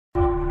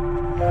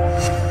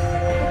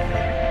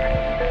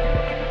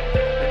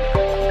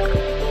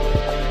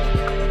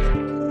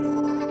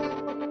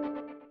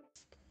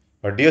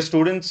Dear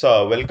students,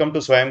 welcome to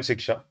Swayam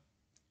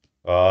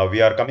SHIKSHAA.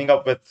 We are coming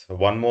up with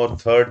one more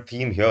third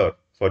theme here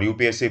for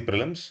UPSC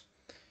Prelims.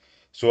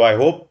 So I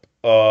hope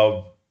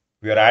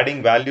we are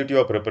adding value to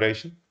your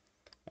preparation,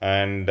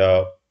 and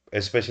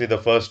especially the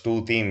first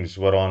two themes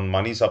were on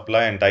money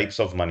supply and types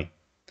of money.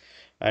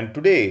 And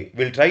today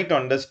we'll try to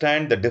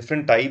understand the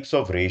different types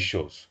of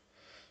ratios.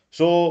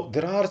 So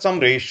there are some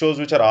ratios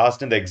which are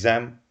asked in the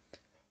exam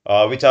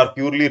which are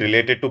purely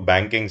related to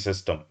banking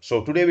system.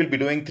 So today we'll be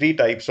doing three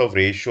types of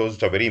ratios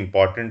which are very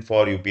important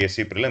for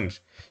UPSC prelims.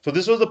 So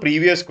this was the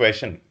previous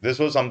question. This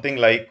was something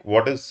like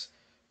what is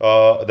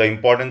the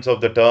importance of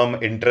the term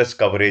interest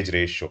coverage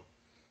ratio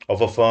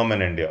of a firm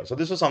in India. So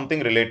this was something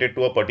related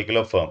to a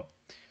particular firm.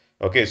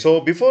 Okay, so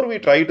before we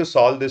try to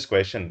solve this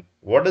question,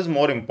 what is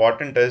more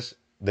important is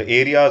the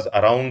areas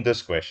around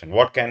this question.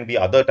 What can be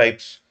other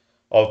types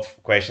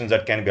of questions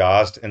that can be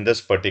asked in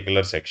this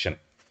particular section?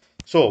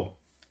 So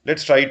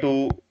let's try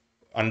to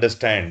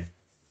understand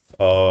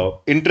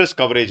interest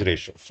coverage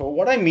ratio. So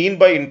what I mean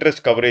by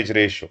interest coverage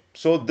ratio.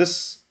 So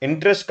this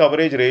interest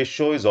coverage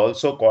ratio is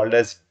also called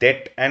as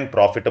debt and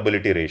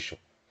profitability ratio.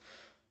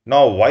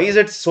 Now, why is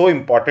it so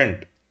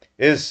important?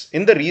 Is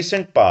in the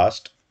recent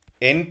past,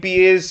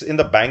 NPAs in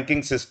the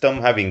banking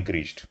system have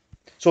increased.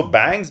 So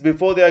banks,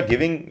 before they are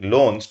giving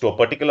loans to a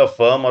particular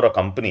firm or a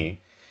company,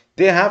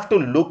 they have to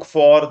look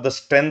for the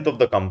strength of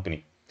the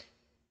company.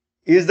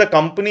 Is the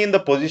company in the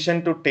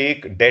position to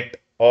take debt,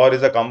 or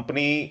is the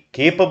company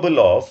capable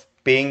of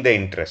paying the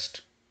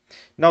interest?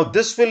 Now,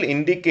 this will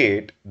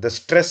indicate the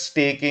stress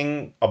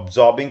taking,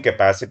 absorbing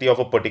capacity of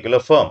a particular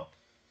firm.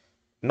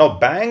 Now,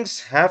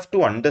 banks have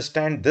to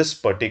understand this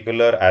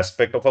particular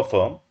aspect of a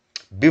firm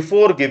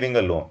before giving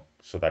a loan.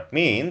 So, that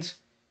means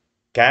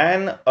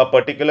can a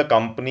particular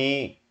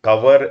company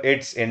cover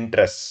its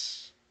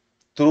interests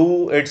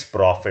through its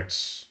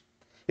profits?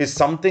 Is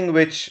something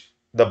which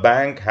the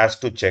bank has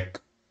to check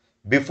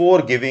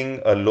before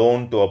giving a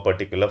loan to a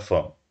particular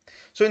firm.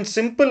 So, in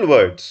simple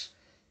words,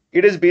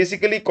 it is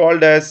basically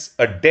called as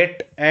a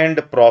debt and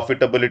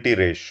profitability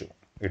ratio.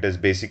 It is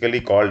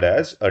basically called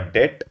as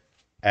a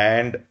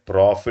and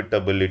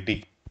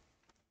profitability,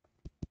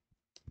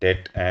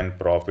 debt and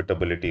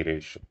profitability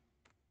ratio.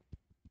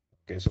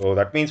 Okay, so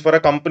that means for a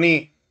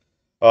company,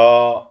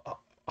 uh,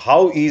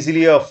 how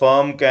easily a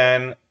firm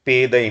can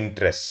pay the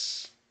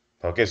interest.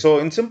 Okay, so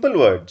in simple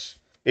words,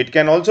 it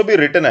can also be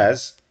written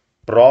as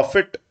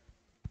profit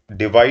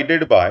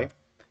divided by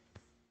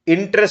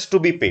interest to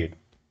be paid.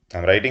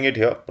 I'm writing it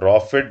here,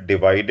 profit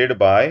divided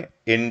by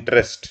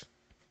interest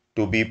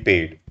to be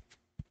paid.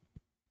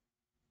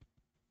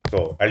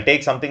 So I'll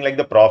take something like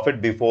the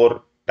profit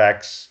before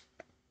tax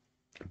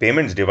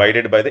payments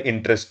divided by the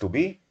interest to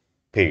be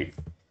paid.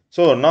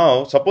 So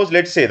now suppose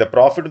let's say the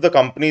profit of the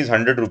company is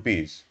 100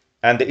 rupees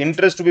and the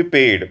interest to be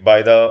paid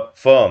by the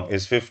firm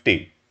is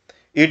 50.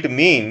 It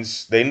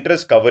means the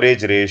interest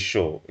coverage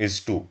ratio is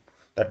 2.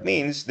 That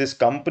means this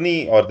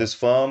company or this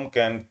firm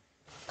can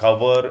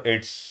cover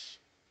its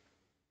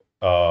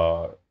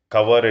uh,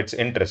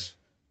 interest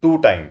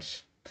two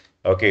times.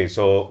 Okay,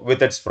 so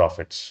with its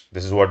profits.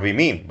 This is what we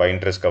mean by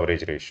interest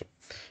coverage ratio.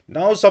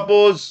 Now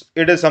suppose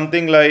it is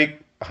something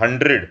like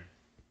 100.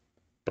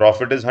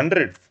 Profit is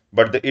 100,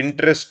 but the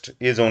interest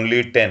is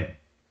only 10.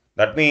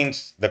 That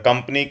means the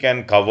company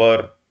can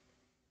cover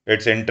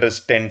its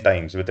interest 10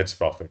 times with its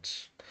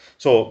profits.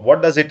 So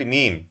what does it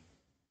mean?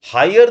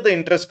 Higher the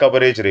interest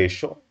coverage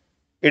ratio,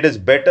 it is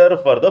better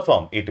for the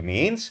firm. It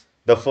means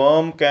the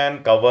firm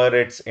can cover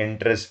its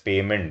interest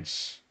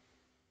payments.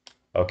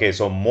 Okay,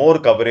 so more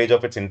coverage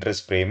of its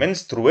interest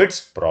payments through its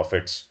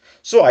profits.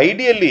 So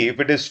ideally, if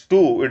it is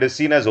 2, it is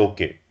seen as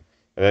okay.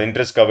 The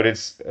interest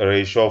coverage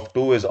ratio of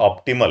 2 is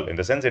optimal, in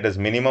the sense it is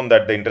minimum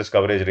that the interest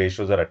coverage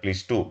ratios are at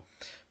least 2.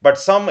 But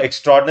some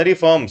extraordinary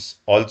firms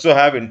also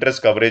have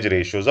interest coverage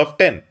ratios of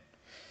 10.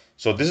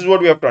 So this is what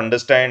we have to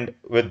understand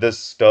with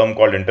this term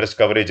called interest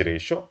coverage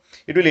ratio.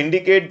 It will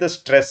indicate the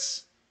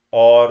stress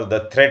or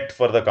the threat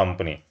for the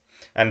company.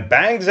 And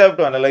banks have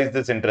to analyze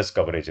this interest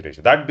coverage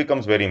ratio. That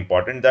becomes very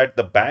important, that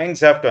the banks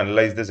have to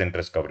analyze this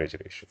interest coverage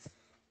ratio.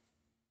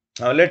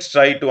 Now let's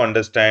try to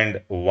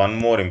understand one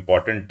more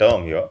important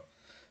term here.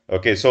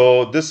 Okay,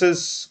 so this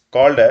is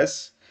called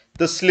as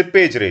the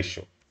slippage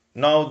ratio.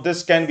 Now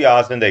this can be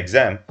asked in the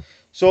exam.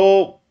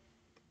 So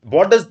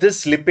what does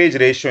this slippage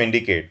ratio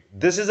indicate?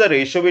 This is a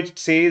ratio which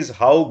says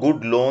how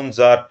good loans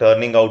are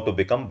turning out to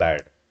become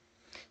bad.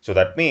 So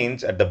that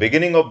means at the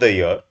beginning of the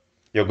year,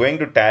 you're going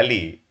to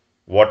tally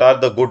what are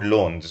the good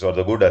loans or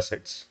the good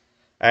assets.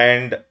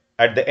 And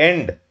at the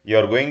end,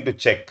 you're going to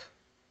check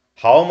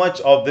how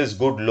much of this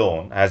good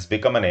loan has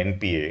become an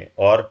NPA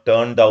or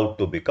turned out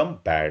to become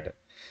bad.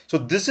 So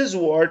this is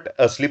what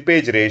a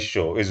slippage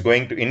ratio is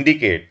going to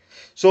indicate.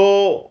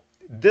 So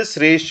this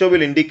ratio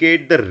will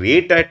indicate the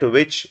rate at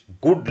which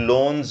good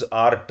loans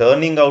are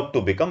turning out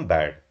to become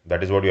bad.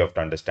 That is what you have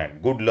to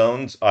understand. Good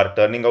loans are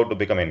turning out to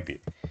become NPA.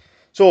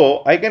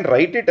 So I can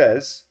write it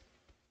as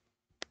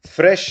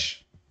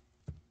fresh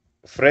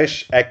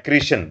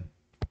accretion,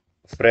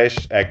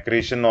 fresh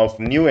accretion of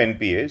new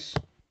NPAs,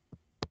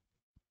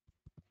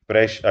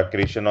 fresh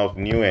accretion of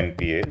new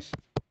NPAs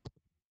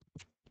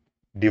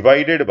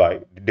divided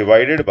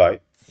by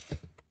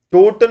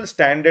total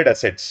standard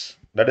assets.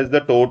 That is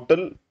the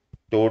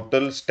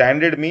total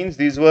standard means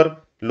these were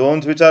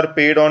loans which are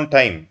paid on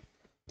time.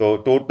 So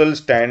total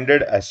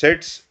standard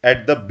assets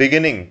at the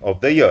beginning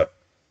of the year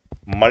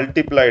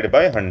multiplied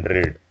by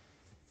 100.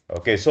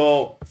 Okay,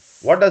 so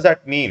what does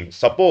that mean?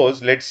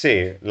 Suppose, let's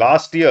say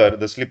last year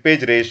the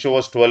slippage ratio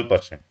was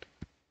 12%.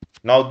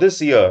 Now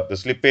this year the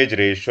slippage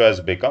ratio has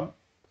become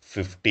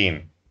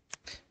 15.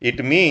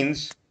 It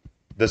means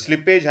the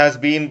slippage has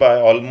been by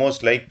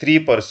almost like 3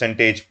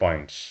 percentage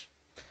points.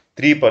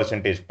 3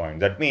 percentage points.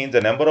 That means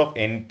the number of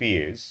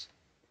NPAs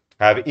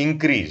have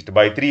increased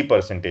by 3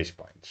 percentage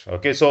points.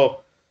 Okay,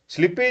 so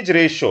slippage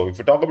ratio, if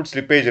you talk about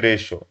slippage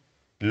ratio,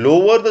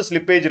 lower the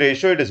slippage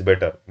ratio, it is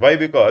better. Why?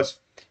 Because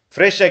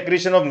fresh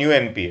accretion of new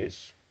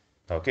NPAs,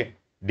 okay,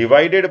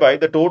 divided by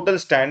the total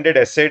standard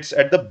assets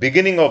at the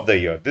beginning of the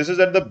year. This is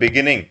at the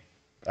beginning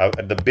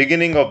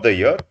of the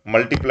year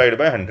multiplied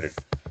by 100.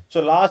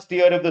 So last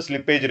year if the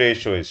slippage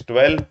ratio is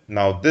 12,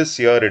 now this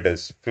year it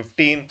is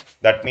 15.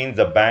 That means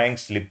the bank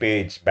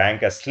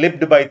has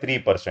slipped by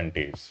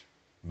 3%.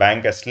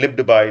 Bank has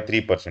slipped by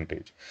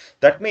 3%.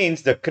 That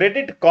means the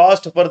credit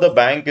cost for the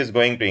bank is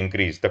going to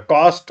increase. The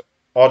cost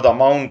or the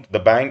amount the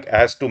bank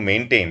has to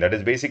maintain, that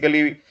is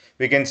basically,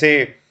 we can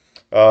say,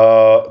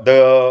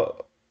 the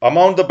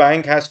amount the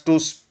bank has to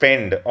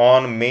spend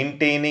on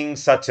maintaining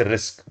such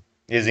risk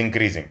is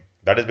increasing.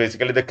 That is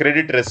basically the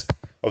credit risk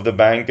of the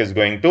bank is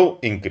going to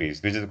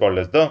increase, which is called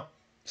as the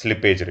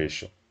slippage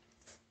ratio.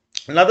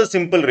 Another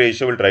simple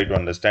ratio we'll try to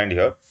understand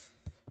here,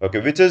 okay,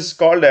 which is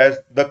called as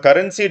the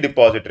currency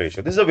deposit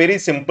ratio. This is a very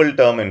simple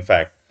term, in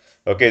fact.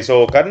 Okay,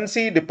 so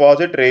currency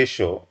deposit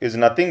ratio is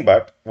nothing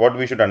but, what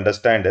we should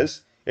understand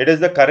is, it is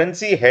the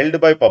currency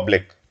held by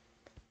public.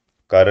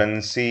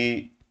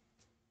 Currency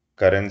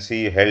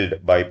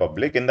held by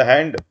public in the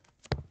hand.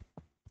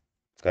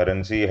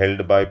 Currency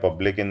held by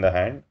public in the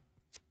hand.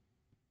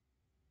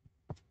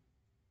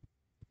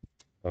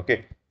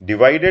 Okay,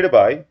 divided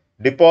by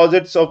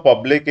deposits of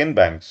public in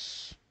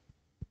banks.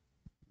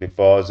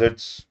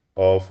 Deposits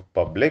of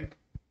public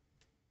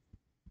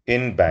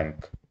in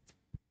bank.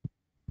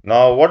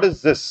 Now, what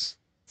is this?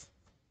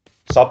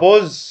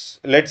 Suppose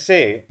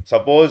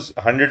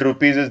 100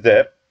 rupees is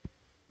there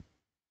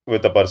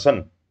with a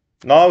person.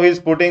 Now he is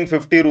putting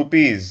 50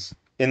 rupees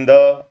in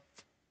the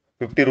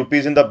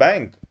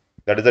bank.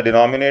 That is the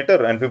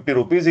denominator, and 50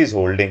 rupees he is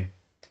holding.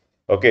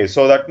 Okay,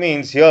 so that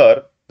means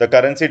here the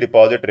currency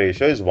deposit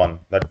ratio is 1.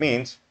 That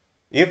means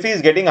if he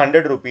is getting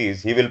 100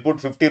 rupees, he will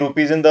put 50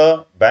 rupees in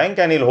the bank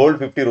and he will hold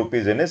 50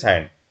 rupees in his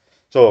hand.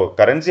 So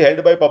currency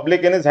held by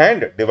public in his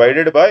hand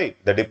divided by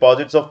the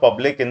deposits of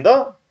public in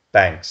the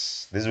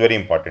banks. This is very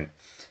important.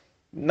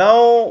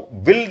 Now,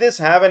 will this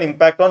have an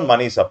impact on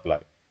money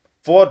supply?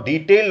 For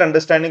detailed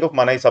understanding of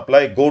money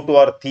supply, go to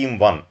our theme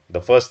 1,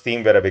 the first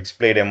theme where I've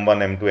explained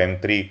M1,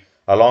 M2, M3,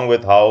 along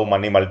with how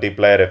money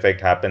multiplier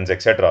effect happens,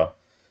 etc.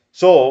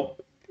 So,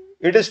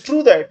 it is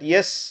true that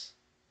yes,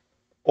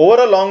 over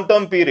a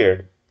long-term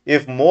period,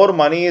 if more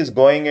money is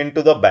going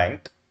into the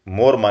bank,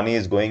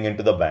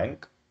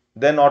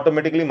 then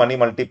automatically money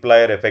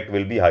multiplier effect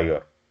will be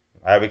higher.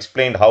 I have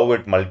explained how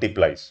it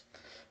multiplies.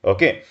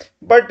 Okay,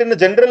 but in a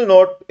general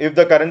note, if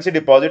the currency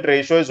deposit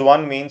ratio is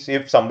 1, means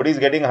if somebody is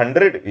getting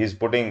 100, he is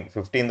putting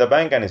 50 in the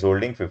bank and is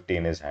holding 50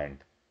 in his hand.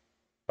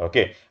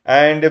 Okay,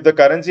 and if the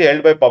currency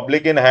held by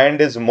public in hand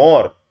is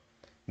more,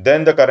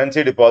 then the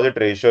currency deposit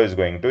ratio is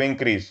going to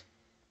increase.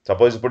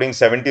 Suppose he's putting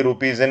 70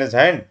 rupees in his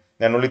hand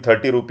and only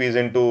 30 rupees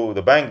into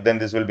the bank, then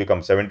this will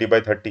become 70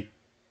 by 30.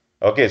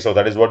 Okay, so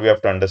that is what we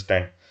have to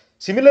understand.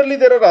 Similarly,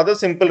 there are other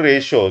simple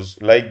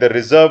ratios like the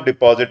reserve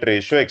deposit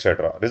ratio,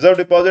 etc. Reserve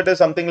deposit is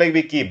something like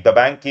the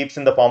bank keeps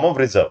in the form of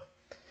reserve.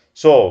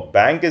 So,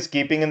 bank is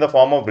keeping in the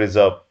form of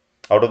reserve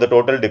out of the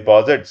total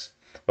deposits.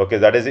 Okay,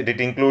 that is, it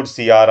includes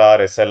CRR,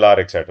 SLR,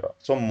 etc.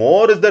 So,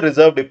 more is the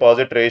reserve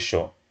deposit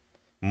ratio,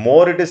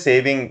 more it is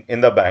saving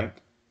in the bank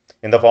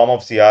in the form of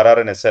CRR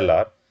and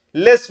SLR,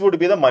 less would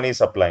be the money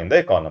supply in the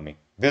economy.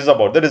 This is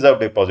about the reserve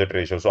deposit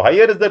ratio. So,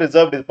 higher is the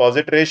reserve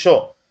deposit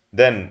ratio,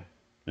 then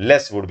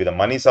less would be the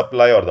money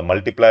supply or the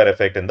multiplier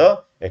effect in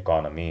the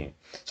economy.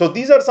 So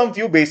these are some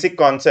few basic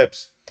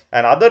concepts,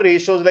 and other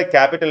ratios like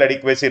capital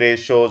adequacy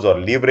ratios or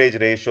leverage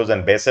ratios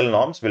and Basel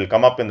norms will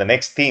come up in the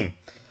next theme.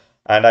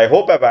 And I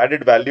hope I've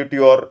added value to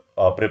your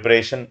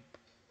preparation.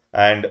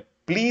 And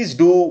please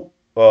do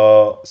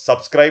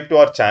subscribe to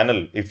our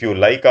channel if you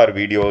like our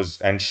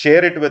videos, and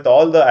share it with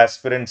all the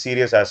aspirants,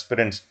 serious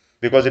aspirants,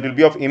 because it will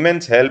be of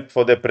immense help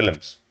for their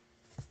prelims.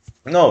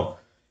 Now,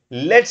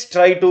 let's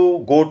try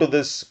to go to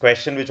this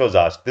question which was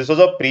asked. This was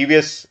a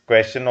previous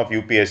question of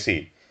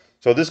UPSC.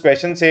 So this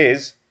question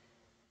says,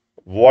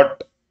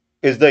 what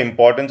is the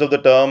importance of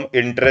the term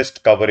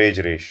interest coverage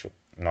ratio?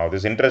 Now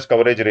this interest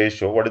coverage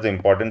ratio, what is the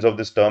importance of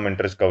this term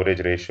interest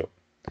coverage ratio?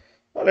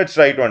 Now let's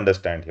try to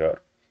understand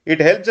here. It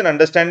helps in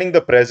understanding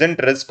the present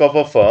risk of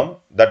a firm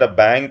that a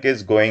bank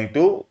is going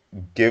to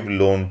give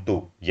loan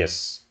to.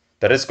 Yes,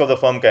 the risk of the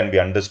firm can be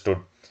understood.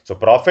 So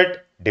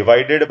profit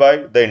divided by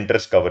the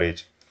interest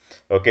coverage.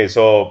 Okay,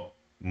 so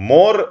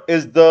more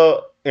is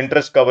the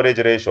interest coverage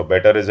ratio,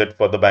 better is it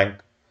for the bank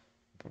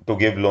to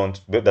give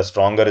loans, the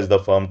stronger is the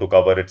firm to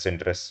cover its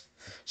interests.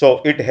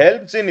 So it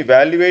helps in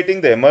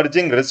evaluating the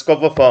emerging risk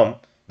of a firm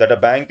that a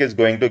bank is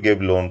going to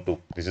give loan to.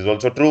 This is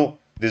also true.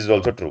 This is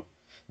also true.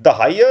 The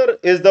higher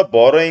is the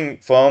borrowing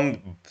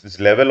firm's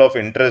level of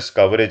interest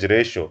coverage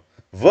ratio,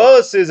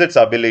 worse is its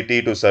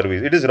ability to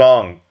service. It is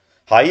wrong.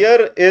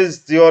 Higher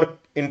is your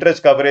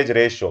interest coverage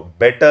ratio,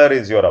 better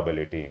is your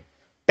ability.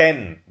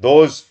 10,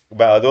 those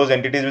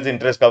entities with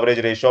interest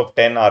coverage ratio of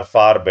 10 are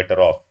far better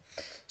off.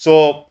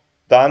 So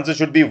the answer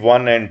should be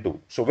 1 and 2.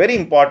 So very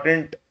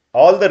important,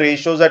 all the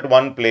ratios at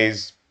one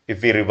place,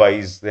 if we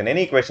revise, then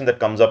any question that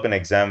comes up in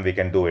exam, we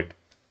can do it.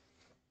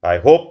 I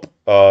hope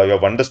you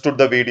have understood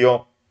the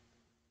video,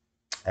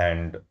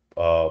 and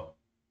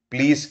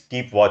please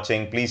keep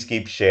watching, please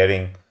keep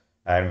sharing,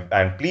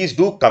 and please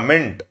do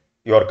comment.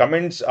 Your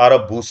comments are a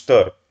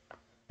booster,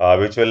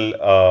 which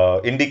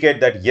will indicate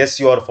that yes,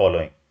 you are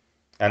following,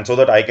 and so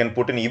that I can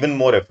put in even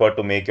more effort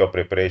to make your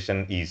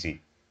preparation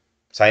easy.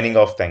 Signing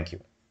off, thank you.